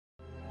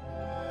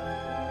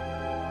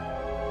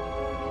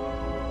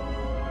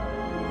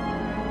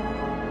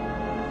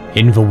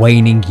In the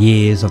waning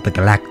years of the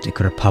Galactic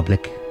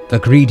Republic, the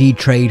greedy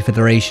Trade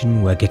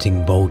Federation were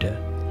getting bolder,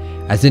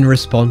 as in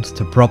response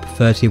to Prop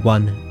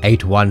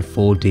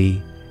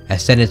 31814D, a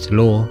Senate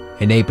law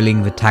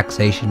enabling the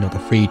taxation of the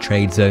free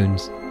trade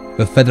zones,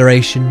 the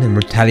Federation in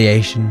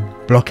retaliation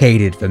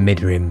blockaded the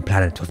mid-rim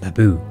planet of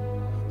Naboo.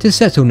 To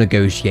settle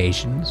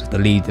negotiations with the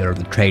leader of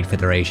the Trade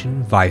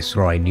Federation,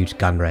 Viceroy Newt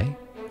Gunray,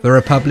 the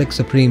Republic's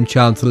Supreme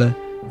Chancellor,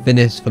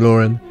 Finis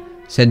Valorum,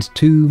 sent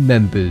 2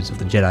 members of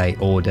the Jedi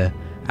Order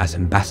as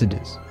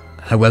ambassadors.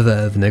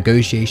 However, the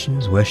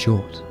negotiations were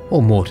short,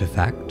 or more to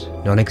fact,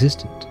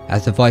 non-existent,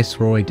 as the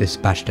Viceroy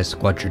dispatched a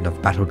squadron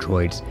of battle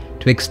droids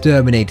to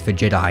exterminate the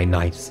Jedi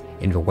Knights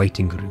in the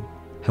waiting room.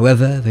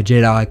 However, the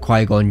Jedi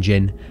Qui-gon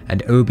Jinn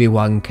and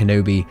Obi-Wan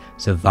Kenobi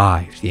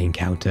survived the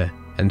encounter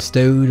and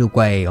stowed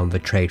away on the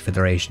Trade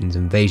Federation's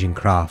invasion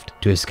craft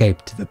to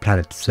escape to the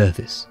planet's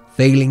surface,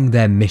 failing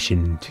their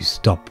mission to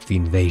stop the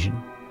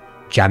invasion.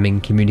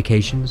 Jamming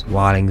communications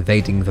while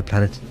invading the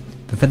planet,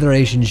 the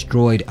Federation's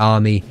droid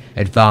army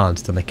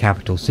advanced on the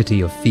capital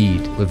city of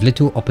Theed with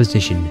little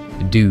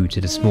opposition due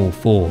to the small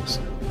force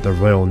of the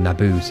Royal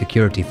Naboo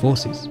security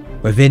forces.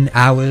 Within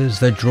hours,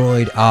 the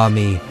droid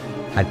army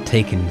had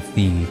taken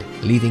Theed,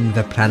 leaving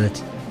the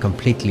planet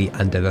completely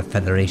under the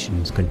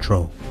Federation's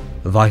control.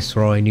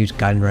 Viceroy Newt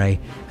Gunray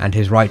and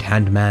his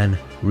right-hand man,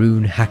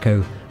 Rune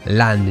Hako,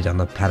 landed on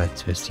the planet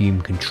to assume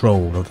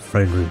control of the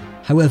throne room.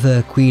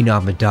 However, Queen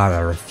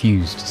Amidala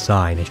refused to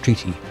sign a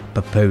treaty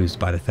proposed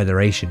by the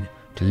Federation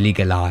to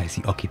legalize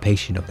the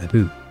occupation of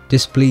Naboo.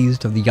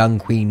 Displeased of the young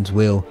queen's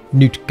will,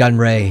 Newt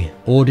Gunray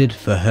ordered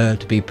for her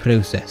to be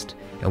processed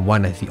in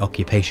one of the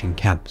occupation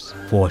camps.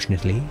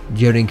 Fortunately,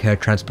 during her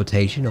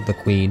transportation of the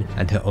queen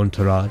and her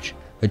entourage,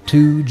 the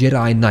 2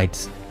 Jedi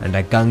Knights and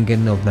a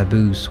Gungan of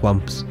Naboo's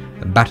swamps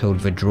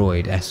battled the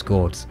droid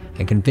escorts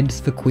and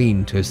convinced the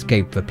queen to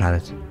escape the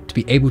planet, to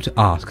be able to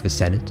ask the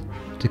Senate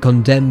to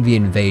condemn the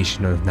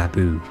invasion of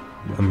Naboo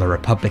and the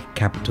Republic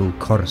capital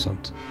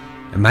Coruscant.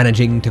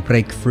 Managing to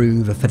break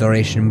through the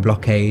Federation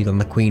blockade on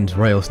the Queen's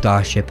royal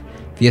starship,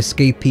 the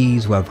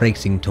escapees were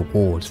racing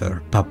towards the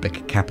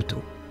Republic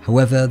capital.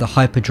 However, the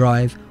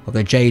hyperdrive of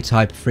the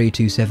J-Type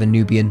 327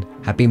 Nubian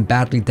had been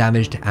badly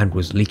damaged and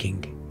was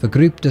leaking. The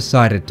group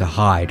decided to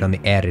hide on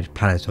the arid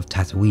planet of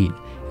Tatooine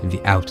in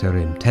the Outer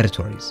Rim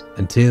territories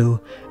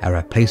until a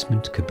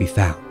replacement could be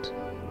found.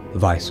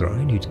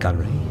 Viceroy Newt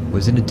Gunray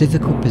was in a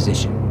difficult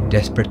position.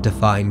 Desperate to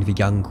find the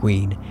young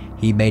queen,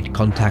 he made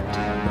contact with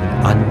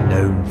an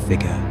unknown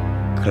figure,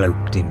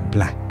 cloaked in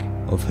black,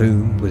 of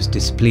whom was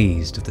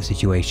displeased of the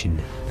situation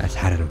that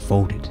had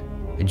unfolded.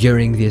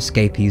 During the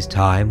escapees'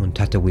 time on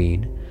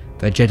Tatooine,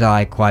 the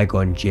Jedi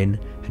Qui-gon Jinn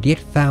had yet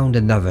found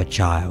another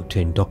child to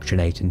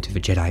indoctrinate into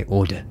the Jedi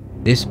Order.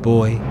 This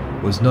boy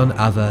was none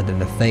other than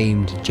the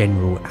famed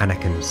General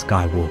Anakin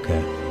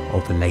Skywalker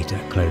of the later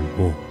Clone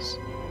Wars.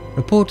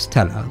 Reports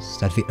tell us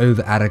that the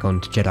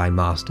over-arrogant Jedi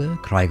Master,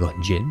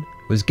 Qui-gon Jinn,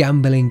 was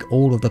gambling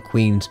all of the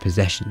Queen's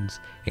possessions,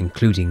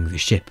 including the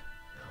ship,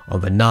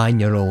 on the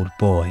 9-year-old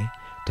boy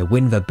to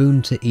win the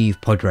Boonta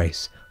Eve pod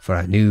race for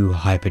a new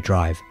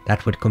hyperdrive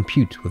that would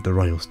compute with the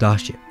Royal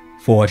Starship.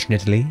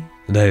 Fortunately,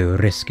 though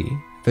risky,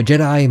 the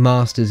Jedi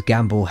Master's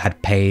gamble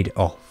had paid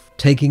off,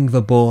 taking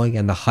the boy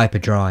and the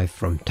hyperdrive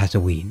from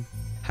Tatooine.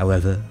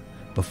 However,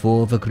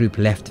 before the group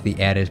left the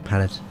arid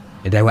planet,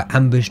 they were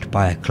ambushed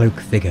by a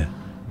cloaked figure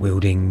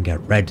wielding a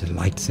red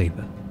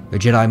lightsaber. The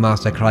Jedi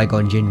Master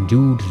Qui-gon Jinn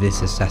dueled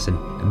this assassin,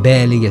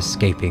 barely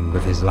escaping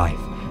with his life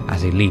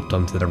as he leaped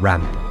onto the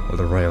ramp of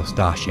the Royal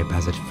Starship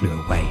as it flew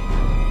away.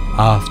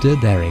 After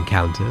their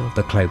encounter of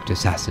the cloaked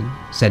assassin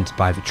sent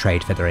by the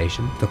Trade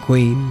Federation, the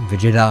Queen, the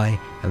Jedi,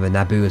 and the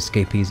Naboo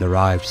escapees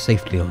arrived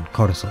safely on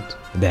Coruscant.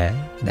 There,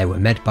 they were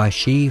met by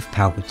Sheev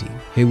Palpatine,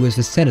 who was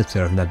the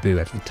Senator of Naboo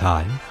at the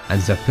time,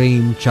 and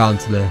Supreme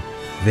Chancellor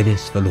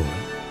Finis Valorum.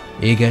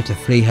 Eager to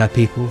free her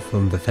people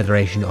from the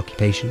Federation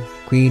occupation,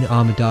 Queen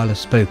Amidala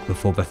spoke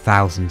before the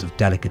thousands of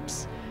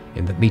delegates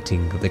in the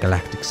meeting of the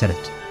Galactic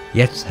Senate.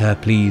 Yet her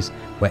pleas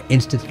were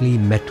instantly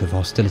met with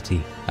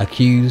hostility,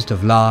 accused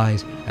of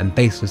lies and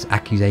baseless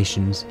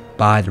accusations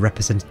by the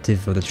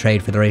representative of the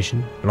Trade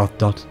Federation, Lot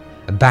Dot,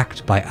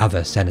 backed by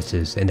other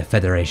senators in the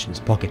Federation's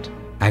pocket.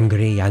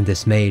 Angry and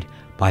dismayed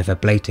by the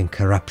blatant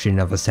corruption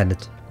of the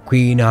Senate,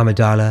 Queen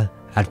Amidala,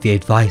 at the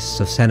advice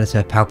of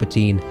Senator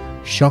Palpatine,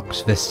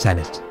 shocked the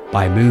Senate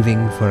by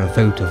moving for a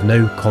vote of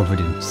no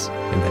confidence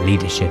in the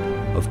leadership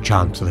of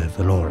Chancellor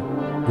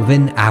Valorum.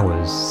 Within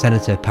hours,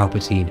 Senator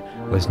Palpatine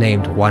was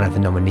named one of the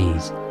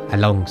nominees,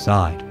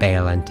 alongside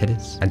Bail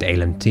Antilles and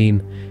Alan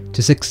Team,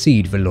 to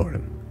succeed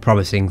Valorum,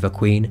 promising the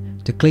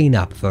Queen to clean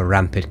up the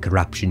rampant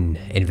corruption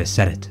in the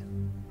Senate.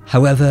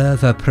 However,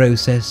 the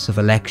process of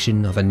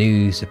election of a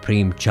new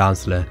Supreme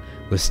Chancellor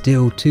was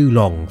still too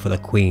long for the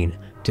Queen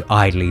to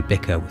idly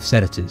bicker with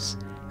senators,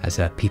 as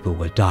her people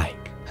were dying.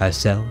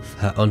 Herself,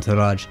 her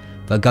entourage,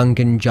 the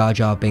Gungan Jar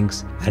Jar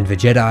Binks, and the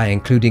Jedi,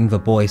 including the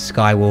boy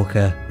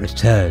Skywalker,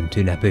 returned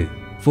to Naboo,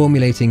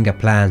 formulating a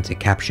plan to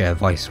capture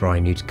Viceroy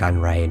Newt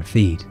Gunray and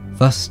Theed,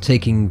 thus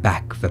taking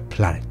back the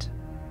planet.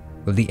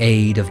 With the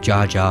aid of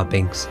Jar Jar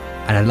Binks,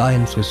 an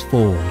alliance was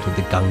formed with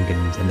the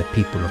Gungans and the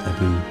people of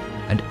Naboo,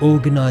 and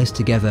organised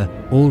together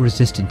all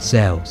resistance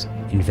cells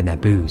in the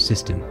Naboo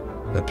system.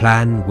 The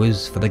plan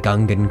was for the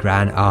Gungan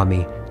Grand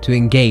Army to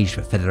engage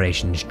the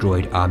Federation's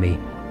droid army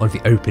on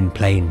the open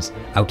plains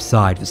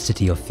outside the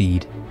city of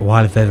Theed,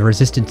 while the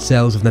resistance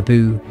cells of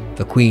Naboo,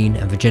 the Queen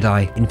and the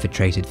Jedi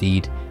infiltrated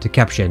Theed to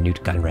capture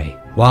Nute Gunray,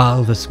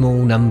 while the small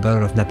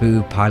number of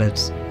Naboo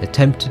pilots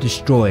attempt to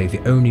destroy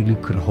the only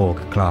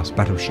Lucrehawk class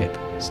battleship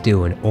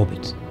still in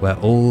orbit, where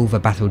all the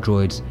battle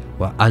droids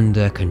were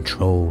under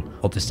control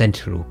of the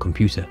central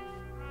computer.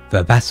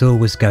 The battle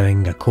was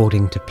going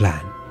according to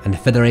plan, and the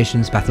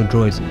Federation's battle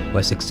droids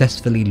were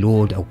successfully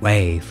lured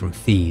away from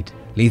Theed,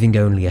 leaving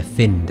only a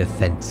thin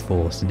defense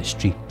force in the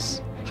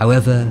streets.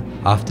 However,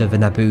 after the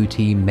Naboo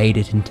team made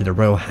it into the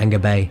Royal Hangar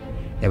Bay,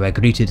 they were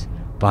greeted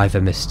by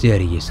the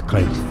mysterious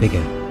cloaked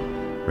figure.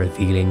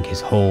 Revealing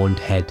his horned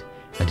head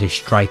and his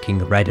striking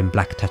red and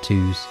black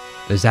tattoos,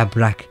 the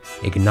Zabrak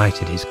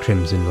ignited his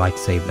crimson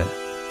lightsaber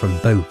from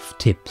both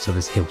tips of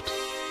his hilt.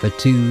 The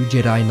two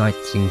Jedi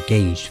Knights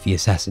engaged the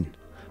assassin,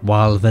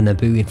 while the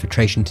Naboo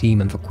infiltration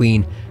team and the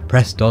Queen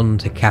pressed on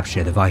to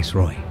capture the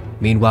Viceroy.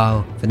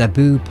 Meanwhile, the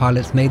Naboo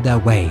pilots made their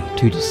way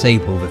to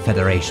disable the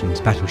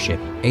Federation's battleship,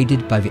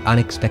 aided by the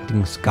unexpected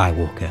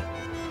Skywalker.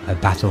 A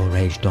battle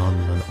raged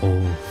on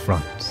all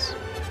fronts.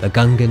 The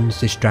Gungans'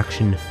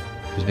 distraction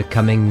was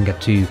becoming at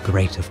too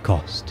great of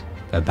cost.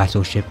 The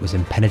battleship was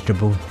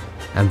impenetrable,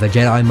 and the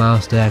Jedi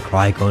Master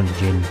Qui-gon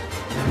Jinn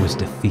was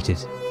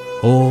defeated.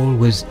 All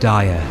was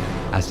dire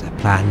as the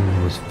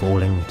plan was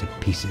falling to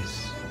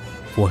pieces.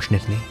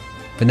 Fortunately,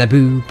 the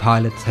Naboo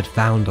pilots had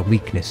found a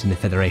weakness in the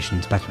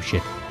Federation's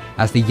battleship,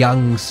 as the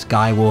young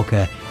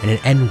Skywalker in an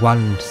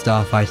N-1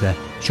 starfighter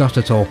shot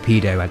a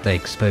torpedo at the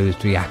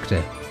exposed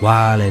reactor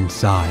while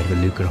inside the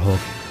Lucrehawk,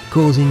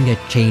 causing a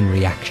chain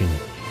reaction,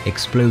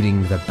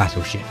 exploding the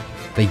battleship.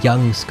 The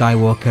young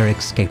Skywalker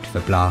escaped the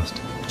blast,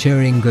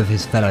 cheering with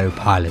his fellow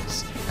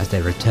pilots as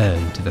they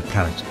returned to the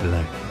planet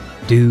below.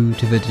 Due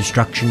to the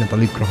destruction of the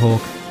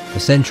Lucrehawk, the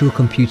central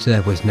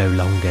computer was no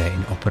longer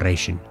in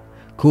operation,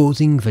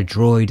 causing the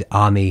droid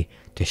army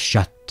to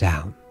shut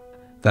down.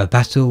 The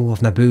Battle of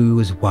Naboo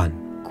was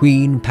won.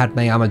 Queen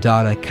Padme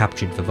Amidala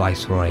captured the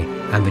Viceroy,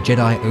 and the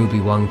Jedi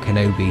Obi-Wan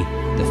Kenobi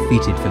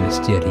defeated the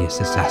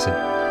mysterious assassin.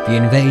 The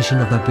invasion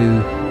of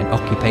Naboo and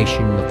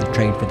occupation of the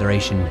Trade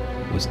Federation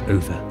was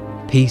over.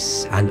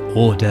 Peace and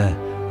order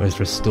was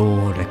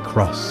restored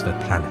across the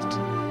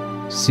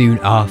planet. Soon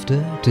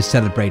after, to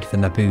celebrate the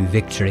Naboo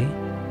victory,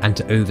 and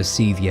to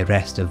oversee the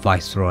arrest of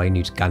Viceroy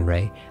Nute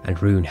Gunray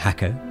and Rune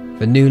Hako,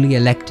 the newly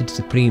elected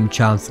Supreme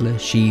Chancellor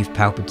Sheev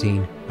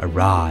Palpatine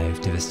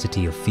arrived to the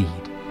city of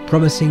Theed,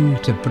 promising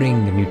to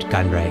bring Nute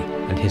Gunray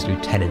and his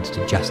lieutenants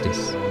to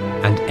justice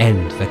and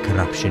end the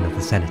corruption of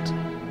the Senate.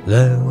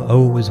 Though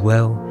all was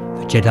well,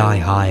 the Jedi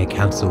High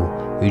Council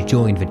who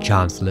joined the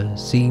Chancellor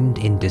seemed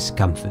in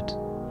discomfort.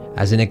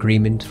 As an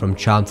agreement from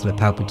Chancellor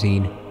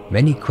Palpatine,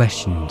 many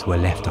questions were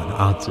left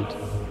unanswered.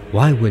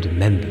 Why would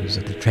members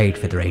of the Trade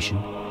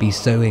Federation be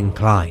so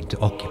inclined to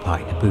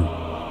occupy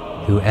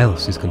Naboo? Who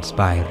else is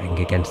conspiring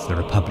against the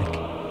Republic?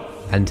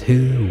 And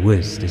who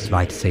was this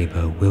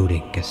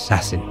lightsaber-wielding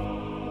assassin?